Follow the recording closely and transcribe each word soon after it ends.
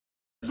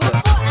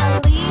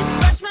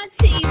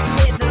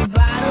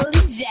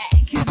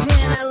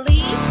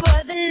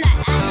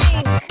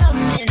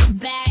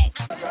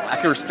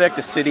lack of respect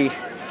a city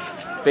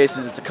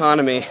faces its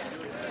economy,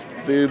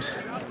 boobs,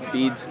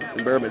 beads,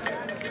 and bourbon.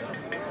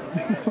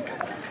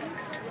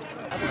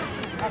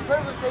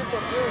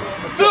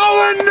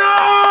 Going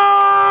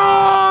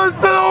nose to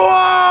the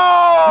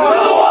wall! To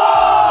the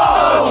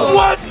wall!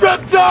 What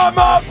ripped on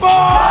my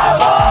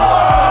balls?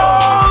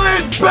 All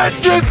these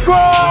bitches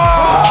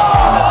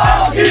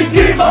crawl!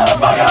 Ski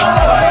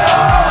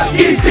motherfucker!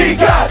 Ski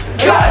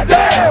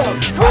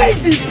goddamn!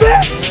 Crazy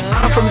bitch!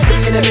 I'm from a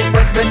city in the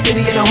Midwest, best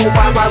city in the whole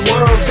wide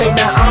world. Say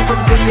now, I'm from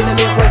a city in the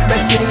Midwest,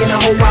 best city in the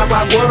whole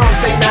wide world.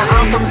 Say now,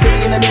 I'm from a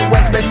city in the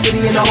Midwest, best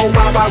city in the whole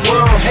wide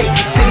world. Hey,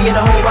 city in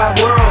the whole wide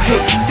world. Hey,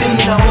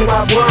 city in the whole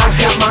wide world. I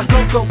got my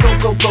go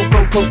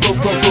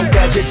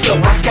gadget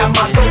flow. I got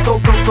my go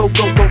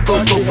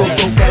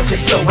gadget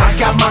flow. I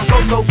got my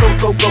go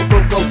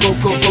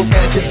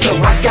gadget flow.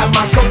 I got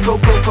my go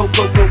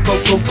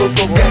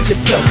gadget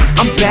flow.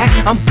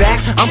 I'm back,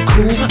 I'm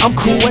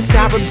cool. What's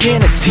I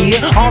represent a tear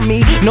on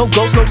me? No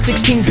ghost, no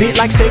 16-bit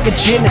like Sega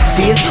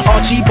Genesis.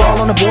 RG ball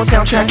on the board,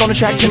 soundtrack on the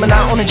track,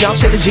 Gemini on the job,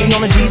 Shayla G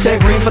on the G, say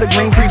green for the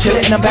green, free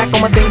chillin', and I'm back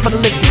on my thing for the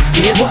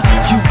listeners. What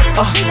you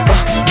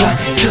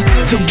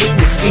to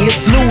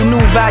witnesses? New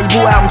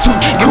valuable album too.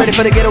 You ready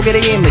for the ghetto, get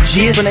the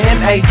images from the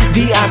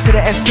M-A-D-I to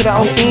the S to the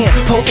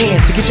O-N, pull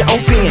in to get your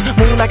open.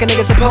 Move like a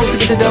nigga supposed to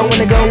get the dough and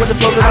to go with the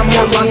flow that I'm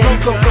holding.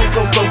 Go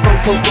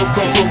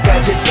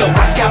gadget flow.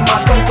 I got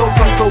my go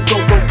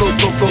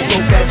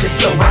gadget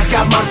flow. I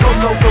got my go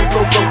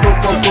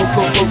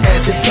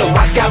gadget flow.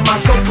 I got my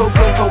go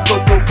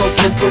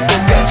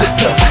gadget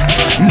flow.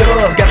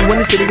 Love, got the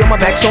winning city on my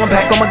back, so I'm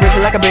back on my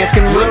grizzly like a bear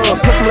skin rub.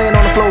 Plus I'm laying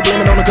on the floor,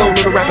 blaming on the gold.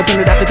 Little rapper turned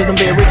it after cause I'm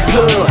very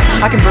plug.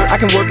 I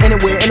can work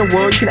anywhere in the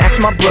world. You can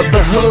ask my brother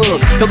Hug.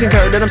 He'll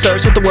concur that I'm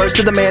serious with the words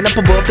to the man up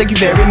above. Thank you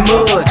very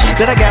much.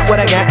 That I got what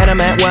I got and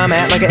I'm at where I'm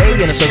at. Like an A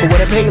in a circle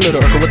with a pay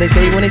little Urkel. What they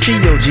say when they see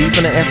yo G.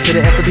 From the F to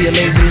the F of the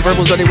amazing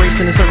verbals. Are they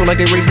racing in a circle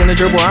like they racing a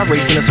gerbil? I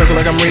race in a circle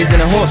like I'm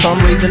raising a horse. So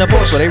I'm raising a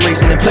Porsche. While they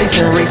racing in place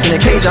and racing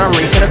a cage. I'm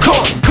racing a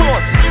course.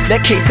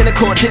 That case in the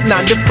court did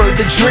not defer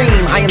the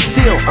dream. I am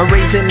still a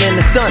raisin in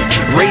the sun,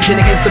 raging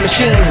against the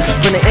machine.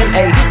 From the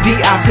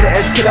M-A-D-I to the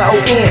S to the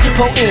O-N,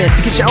 pull in to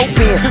get you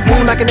open.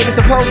 Move like a nigga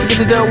supposed to get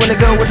the dough when to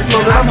go with the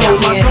flow that I'm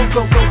holding.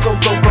 Go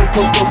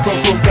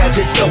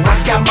gadget flow. I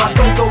got my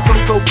go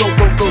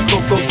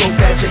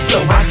gadget flow.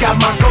 I got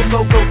my go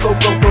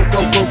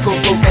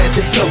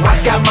gadget flow.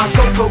 I got my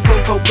go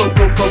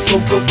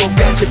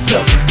gadget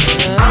flow.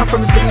 I'm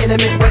from a city in the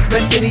Midwest,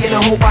 best city in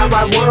the whole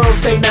wide world.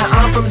 Say now,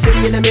 I'm from a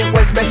city in the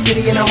Midwest, best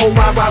city in the whole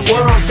wide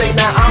world. Say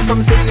now, I'm from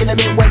a city in the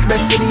Midwest,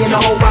 best city in the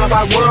whole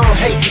wide world.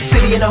 Hey,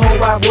 city in the whole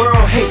wide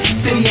world. Hey,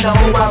 city in the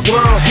whole wide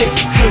world. Hey,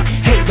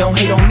 don't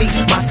hate on me.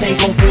 My tank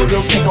gon' full,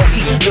 your tank gon'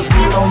 eat. Look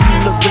good on you,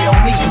 look great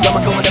on me. Cause I'ma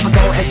go and never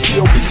go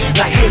S-T-O-P.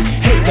 Like, hey,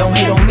 don't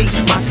hate on me.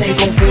 My tank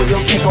gon' full,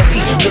 your tank gon'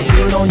 eat. Look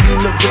good on you,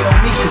 look great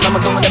on me. Cause I'ma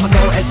go and never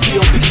go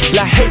S-T-O-P.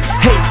 Like, hey,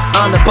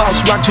 I'm the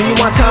boss. Rock Junior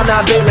one time,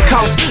 now I bear the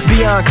cost.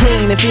 Beyond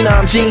clean, if you know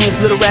I'm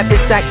jeans. Little rap,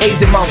 it's like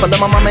A's and mouth. I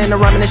love my mama in the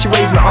rhyming and she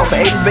raised me off. For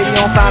 80s, baby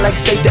on fire like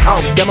safety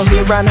off. Got my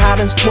hood riding high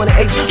since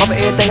 28. Off of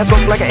everything I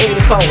smoke like an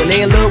 84. And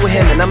they in love with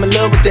him and I'm in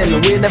love with them.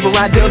 And we'll never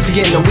ride dubs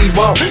again, no we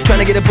won't. Trying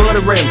to get above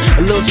the rim,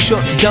 a little too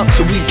short to dunk,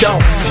 so we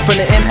don't. From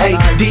the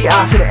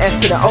M-A-D-I to the S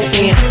to the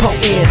O-N, pull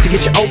in to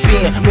get you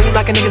open. Move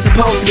like a nigga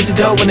supposed to get your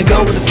dough when to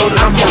go with the flow that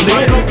I'm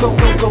holding.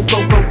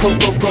 Go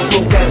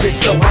gadget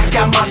flow. I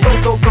got my go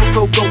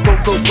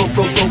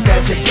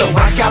gadget flow.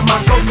 I got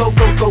my go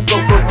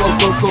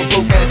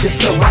gadget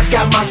flow. I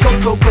got my go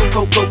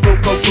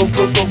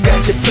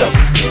gadget flow.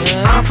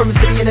 I'm from a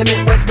city in the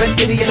Midwest, best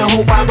city in the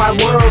whole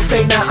wide world.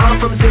 Say now, I'm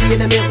from a city in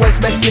the Midwest,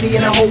 best city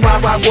in the whole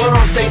wide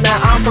world. Say now,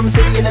 I'm from a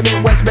city in the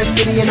Midwest, best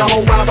city in the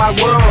whole wide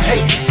world.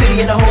 Hey, city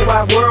in the whole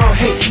wide world.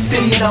 Hey,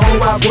 city in the whole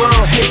wide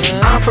world. Hey,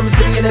 I'm from a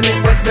city in the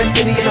Midwest, best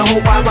city in the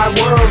whole wide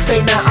world.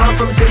 Say now, I'm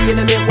from a city in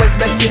the Midwest,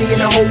 best city in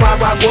the whole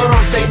wide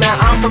world. Say now,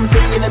 I'm from a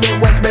city in the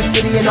Midwest, best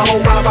city in the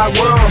whole wide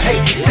world.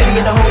 Hey, city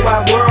in the whole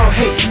wide world.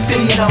 Hey,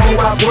 city in the whole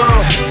wide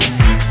world.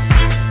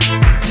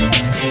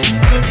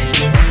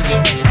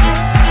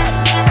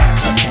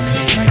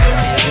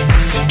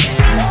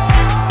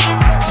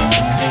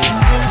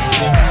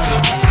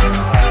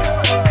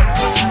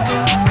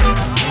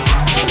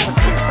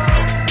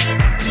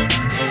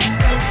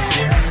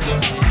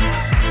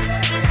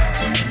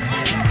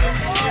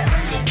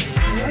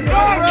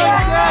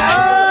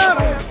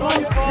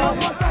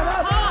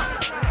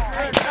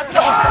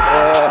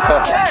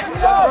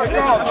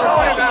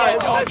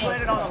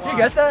 You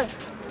get that?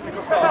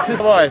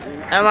 Boys,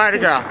 at Mardi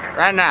Gras,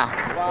 right now.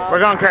 We're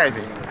going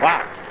crazy.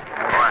 Wow.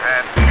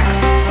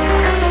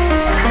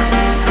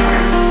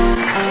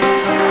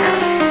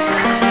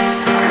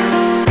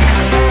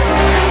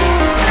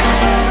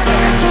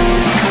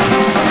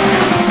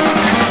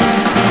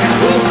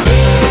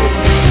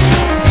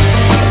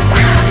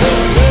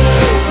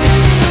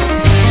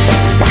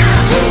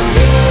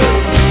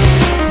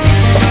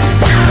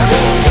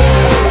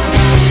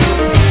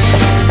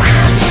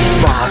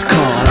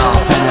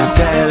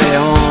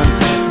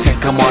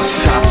 More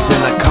shots in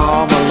the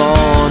car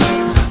alone.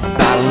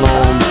 Battle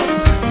on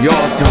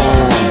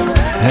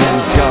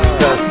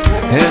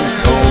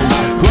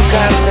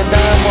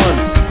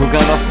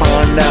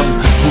on them?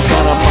 Who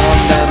gonna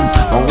bomb them?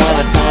 I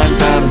wanna taunt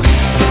them.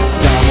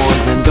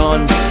 Diamonds and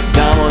guns,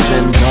 diamonds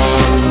and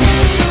guns.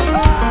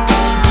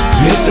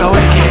 It's a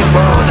wicked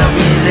world that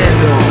we live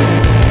in.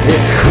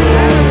 It's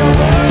cruel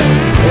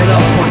and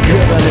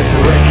unforgiving. It's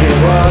a wicked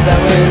world that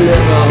we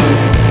live in.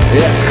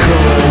 It's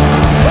cruel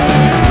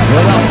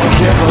and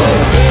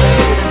unforgiving.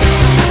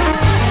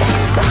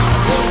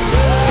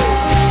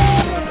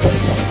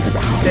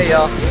 Hey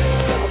y'all.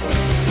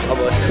 Oh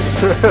boys.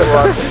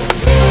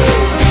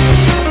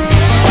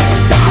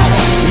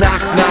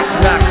 Knock, knock,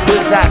 knock,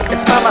 who's that?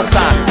 It's Mama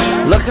Son.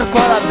 Looking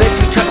for a bitch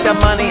who took the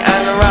money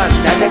and run.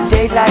 Now the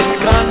daylight's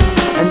gone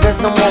and there's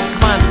no more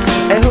fun.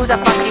 And who's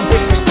that fucking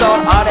bitch who stole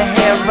all the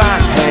hair on?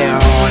 Hair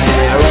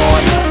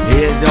on,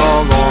 it's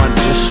all gone.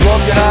 You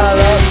smoke it all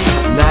up,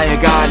 now you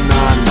got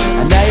none.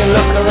 And now you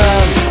look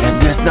around and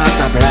there's not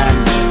the plan.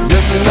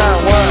 This is not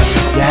what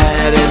you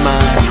had in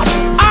mind.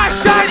 I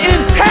shine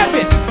in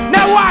heaven,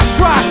 now I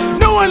try.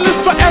 No one lives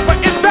forever,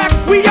 in fact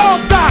we all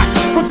die.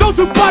 From those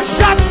who bust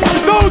shots, to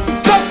those who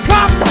stuff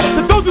cops,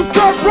 to those who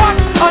serve rock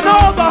on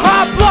all the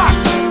hot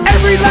blocks.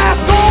 Every last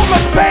soul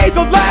must pay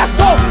the last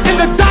toll. In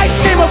the dice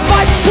game of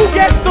life, who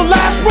gets the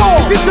last roll?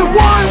 Is it the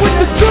one with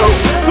the suit,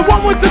 the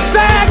one with the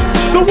sag,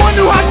 the one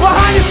who hides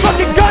behind his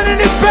fucking gun and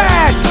his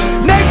badge?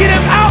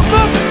 Negative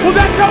outlook, well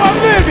that's how I'm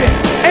living.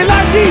 And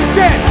like he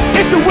said,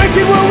 it's a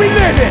wicked world we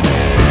live in.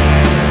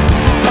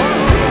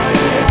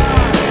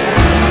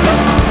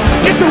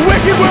 It's a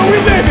wicked world we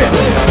live in.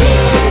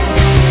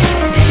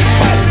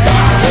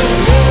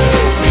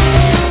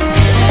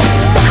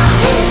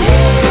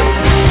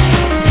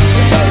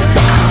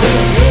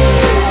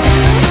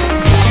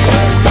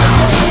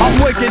 I'm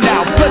wigging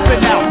out,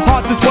 flipping out.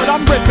 Hearts is what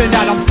I'm ripping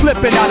out. I'm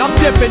slipping out, I'm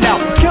dipping out.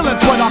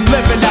 Killing's what I'm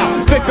living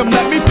out. Victim,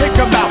 let me pick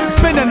 'em out.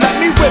 Spinning, let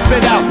me whip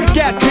it out.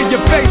 Gap to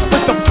your face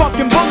with the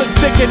fucking bullet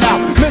sticking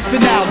out.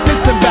 Missing out,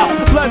 disembowel.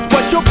 Blood's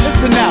what you're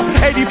pissing out.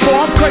 84,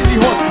 I'm crazy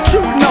horse.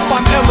 Shooting up,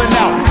 I'm illin'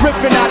 out.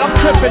 Ripping out, I'm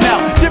tripping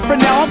out.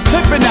 Different now, I'm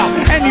clipping out.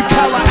 Any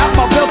pala out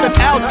my building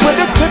out.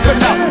 Twitter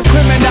clipping out.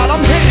 Criminal,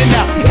 I'm hitting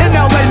out. In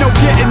LA, no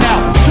getting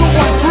out.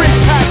 213,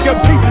 pack a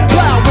beat.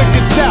 Loud,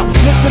 wicked sound.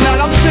 Listen out,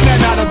 I'm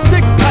sitting out. A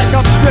 6-pack,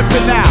 I'm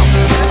sipping out.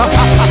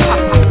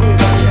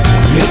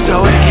 It's a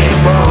wicked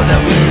world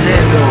that we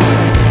live in.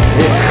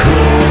 It's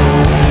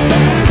cruel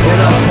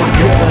and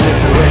unforgiving.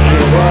 It's a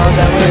wicked world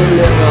that we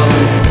live in.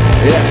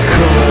 It's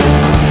cruel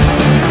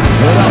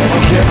and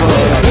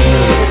unforgiving.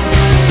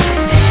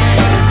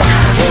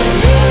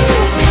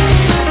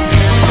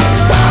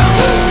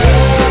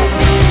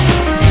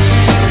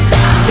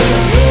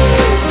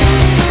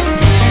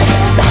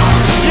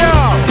 Yo,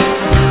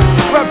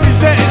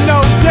 representing no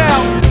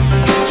doubt.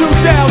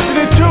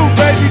 2002,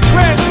 baby,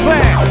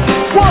 transplant.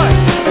 What?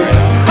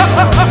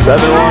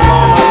 7-1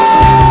 mama.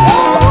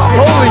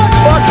 Holy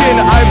fucking,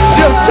 I've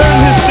just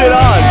turned this shit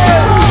on.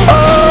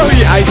 Oh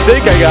yeah, I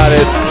think I got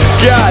it.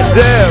 God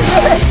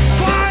damn.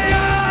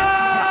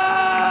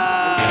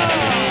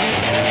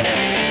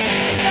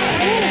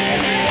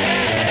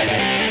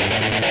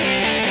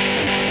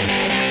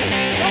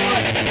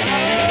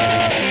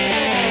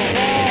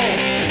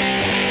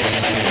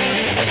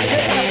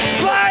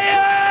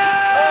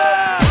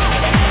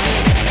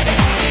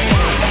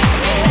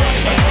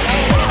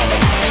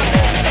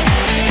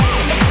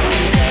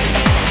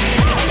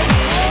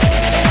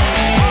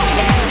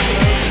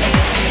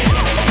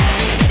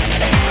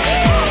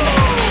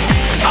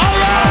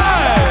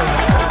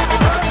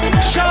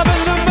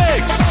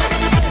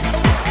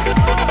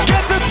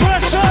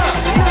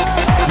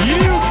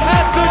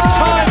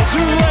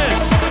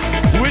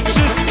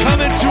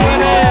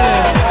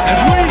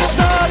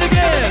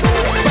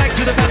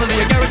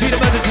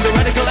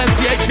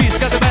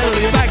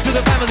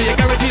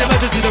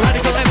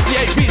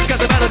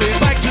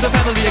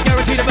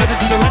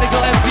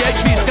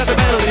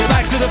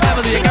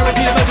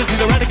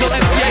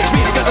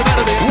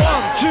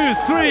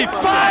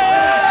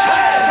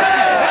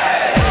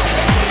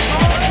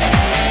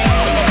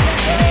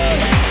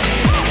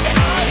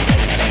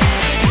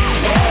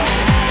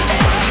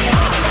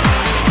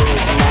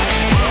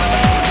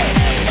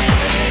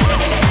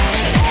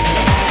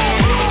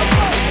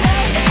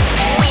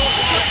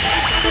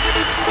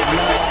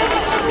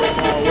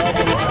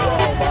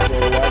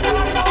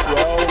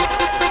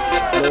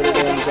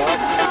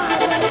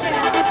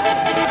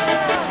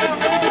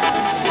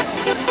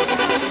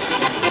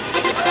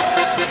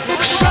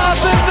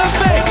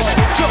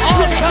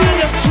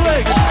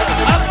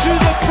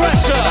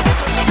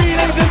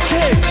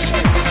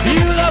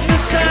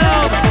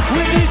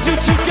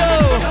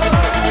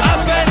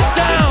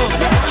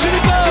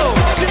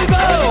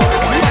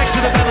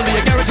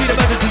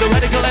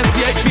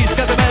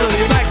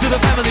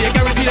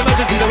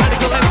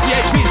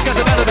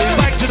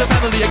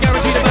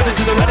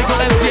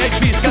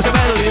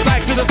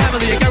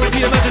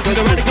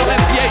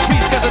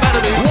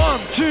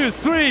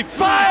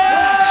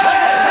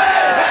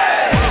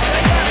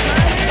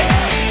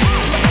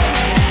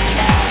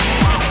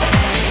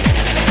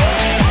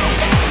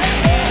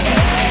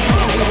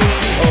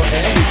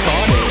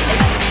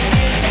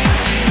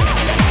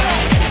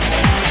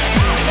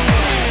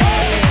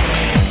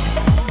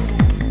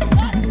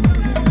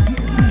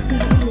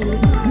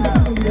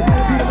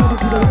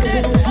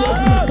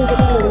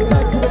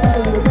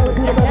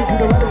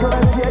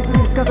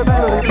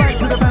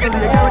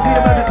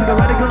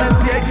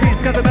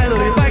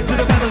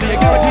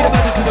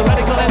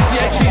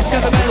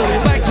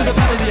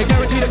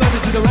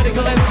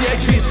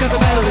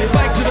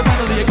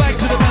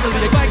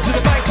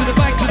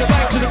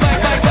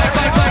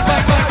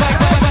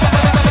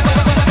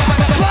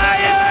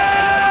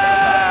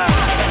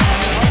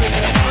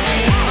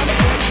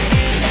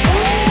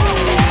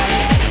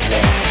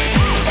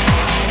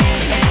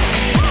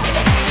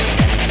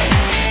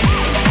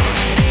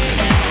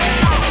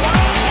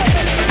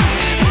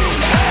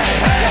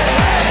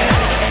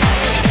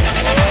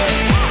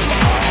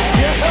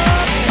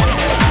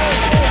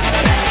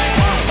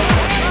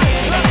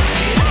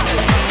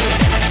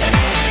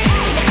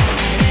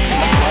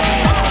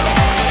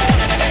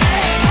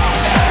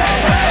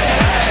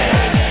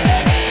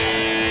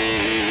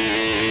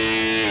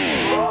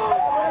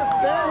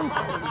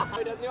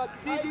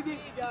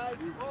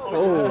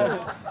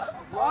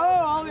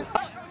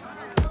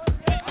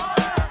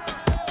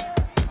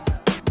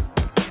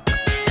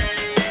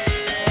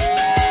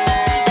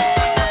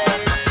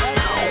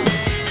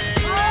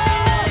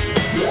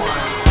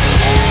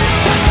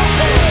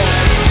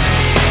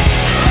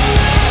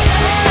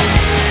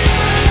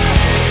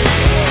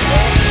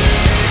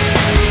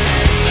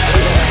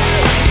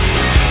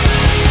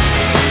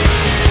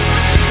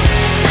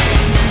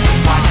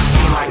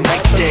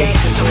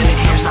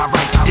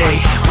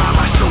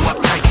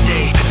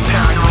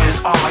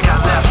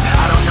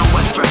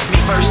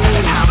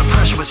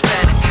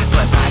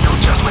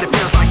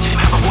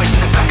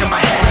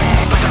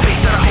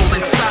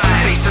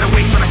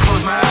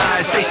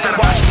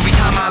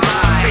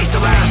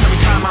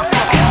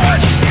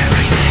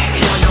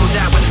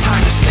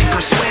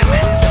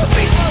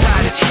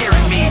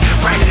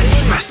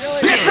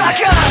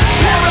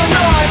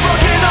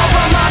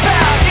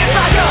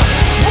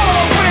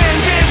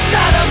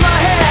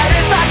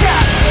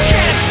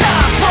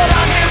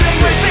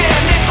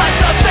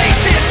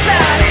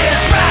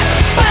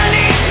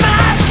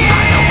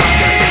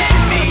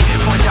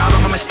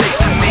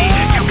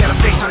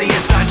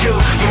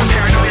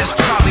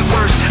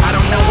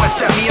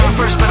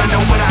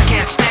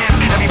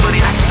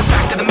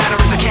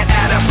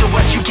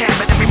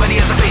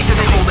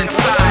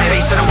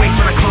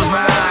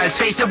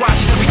 Face that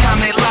watches every time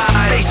they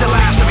lie, face that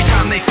laughs every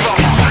time they fall.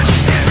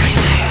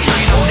 So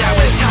you know that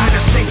when it's time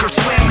to sink or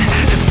swim,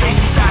 that the face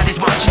inside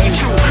is watching you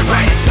too,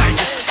 right inside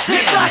your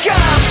skin. It's like I'm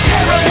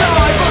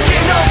paranoid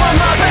looking over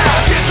my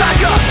back. It's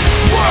like a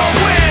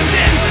whirlwind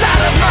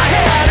inside of my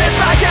head. It's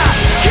like I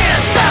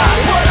can't stop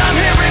what I'm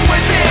hearing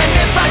within.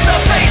 It's like the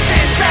face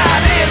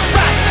inside is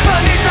right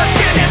beneath the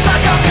skin. It's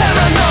like I'm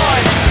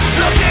paranoid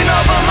looking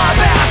over my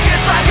back.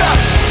 It's like a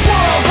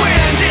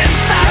whirlwind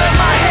inside of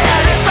my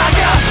head. It's like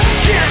I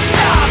can't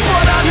stop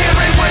what I'm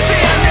hearing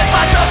within. It's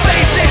like the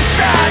face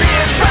inside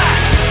is right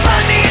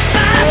beneath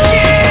my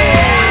skin.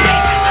 The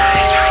face inside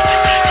is right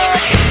beneath the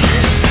skin.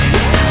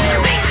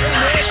 The face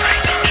inside is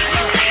right beneath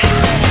the skin.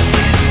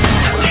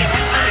 The face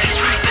inside is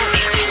right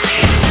beneath the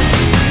skin.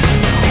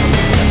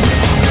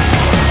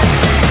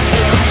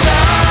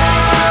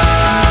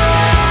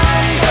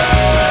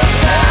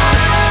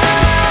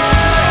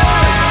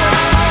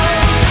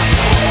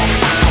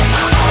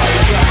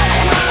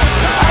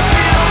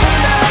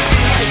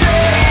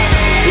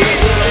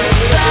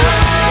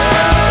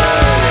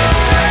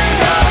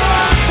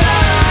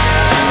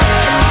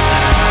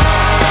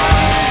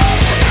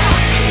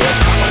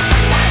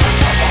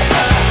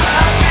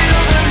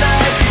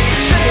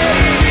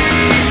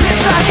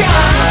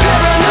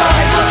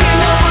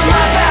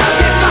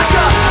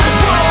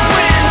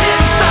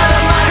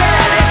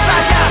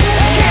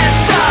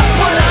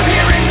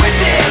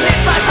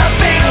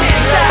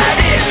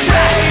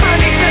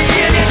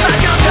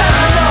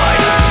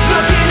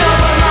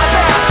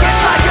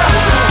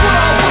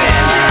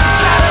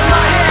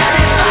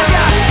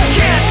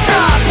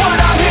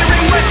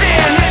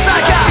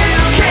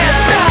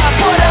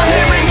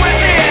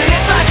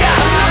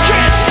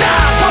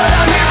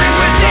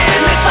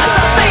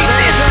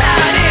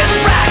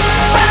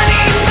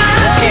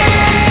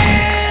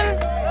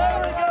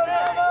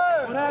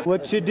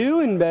 What you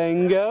doing,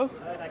 Bango?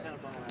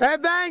 Hey,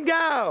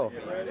 Bango!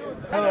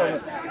 Oh,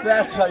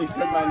 that's how you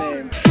said my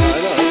name.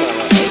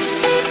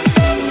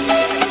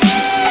 I know.